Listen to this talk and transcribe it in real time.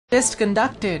Protest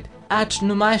conducted at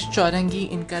Numaish Chaurangi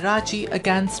in Karachi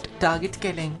against target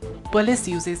killing. Police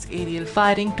uses aerial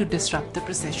firing to disrupt the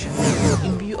procession.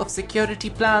 In view of security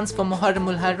plans for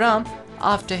Muharram Haram,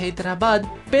 after Hyderabad,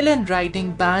 pillion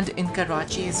riding banned in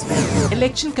Karachi as well.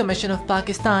 Election Commission of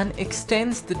Pakistan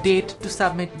extends the date to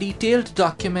submit detailed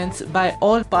documents by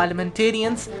all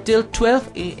parliamentarians till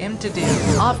 12 a.m. today.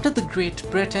 After the Great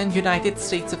Britain, United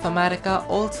States of America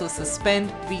also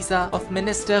suspend visa of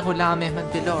Minister Ghulam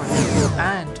Ahmad Bilor.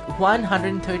 And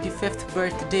 135th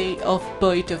birthday of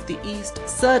Poet of the East,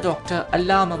 Sir Dr.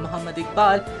 Allama Muhammad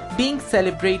Iqbal, being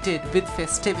celebrated with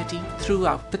festivity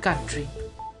throughout the country.